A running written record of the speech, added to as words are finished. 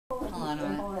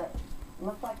on it.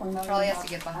 Charlie has to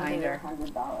get behind her.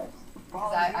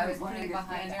 Because I was putting it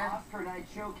behind her.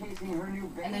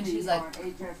 And then she's like,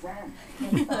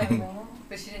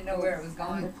 but she didn't know where it was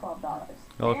going.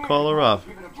 I'll call her up.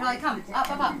 Charlie, come.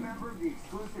 Up.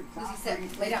 Lucy,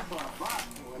 sit. Lay down.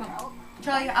 Come.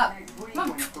 Charlie, up.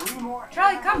 Come.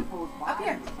 Charlie, come. Up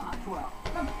here.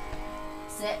 Come.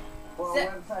 Sit. Sit.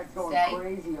 Stay.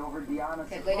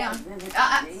 Okay, lay down. Stay.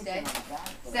 Stay.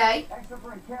 Stay.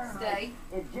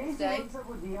 Stay.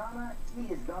 He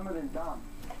is dumber than dumb.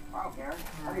 I don't care.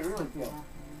 How do you really feel?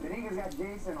 Benita's got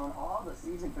Jason on all the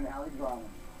season finale drama.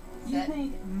 You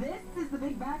think this is the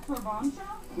big Bachelor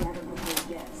bombshell?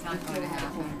 It's not going to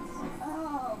happen.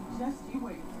 Oh, just you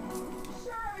wait.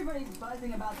 Sure, everybody's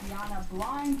buzzing about Deanna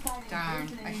blindsiding Darn,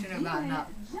 Jason I and should have gotten up.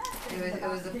 It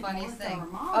was the funniest thing.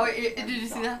 Oh, did you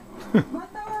see that? But the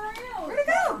real Where'd it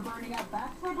go? burning up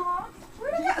Bachelor blogs?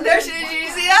 Where'd it go? There, did you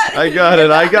see that? I got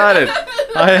it.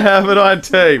 I have it on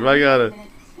tape. I got it.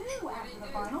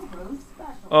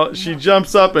 Oh, she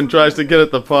jumps up and tries to get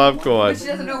at the popcorn. But she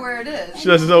doesn't know where it is. She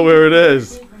doesn't know where it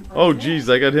is. Oh, jeez,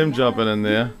 I got him jumping in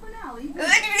there.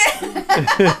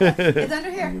 It's under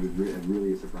here.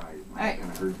 Alright.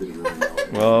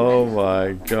 Oh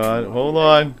my God! Hold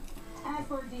on.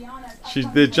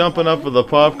 They're jumping up for the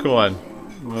popcorn.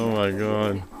 Oh my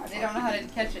God. They don't know how to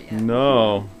catch it yet.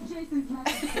 No.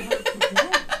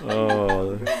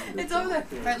 Oh. It's over there.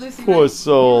 Alright, Lucy. Poor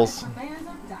souls.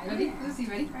 Ready? Lucy,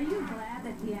 ready? Are you glad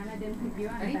that Deanna didn't pick you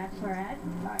on The Bachelorette?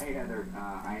 Hey Heather,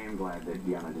 I am glad that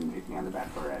Deanna didn't pick me on The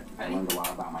Bachelorette. I learned a lot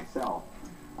about myself.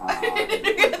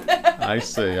 I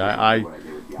see. I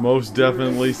most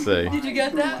definitely see. Did you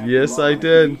get that? Yes, I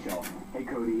did. Hey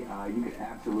Cody, you could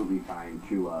absolutely find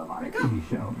true love on a TV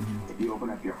show. If you open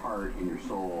up your heart and your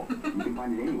soul, you can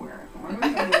find it anywhere.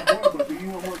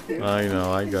 I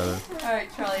know. I got it. Alright,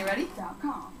 Charlie, ready?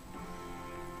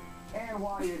 And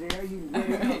while you're there, you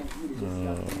can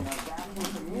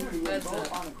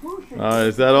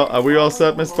Is that all? Are we all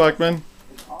set, Miss Buckman?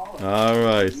 All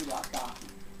right.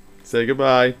 Say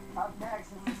goodbye.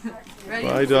 Ready?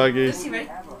 Bye, doggy. Lucy, ready?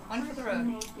 One for the road.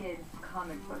 Naked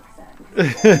comic book set.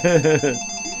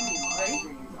 Ready?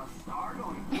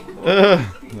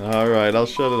 All right, I'll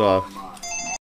shut it off.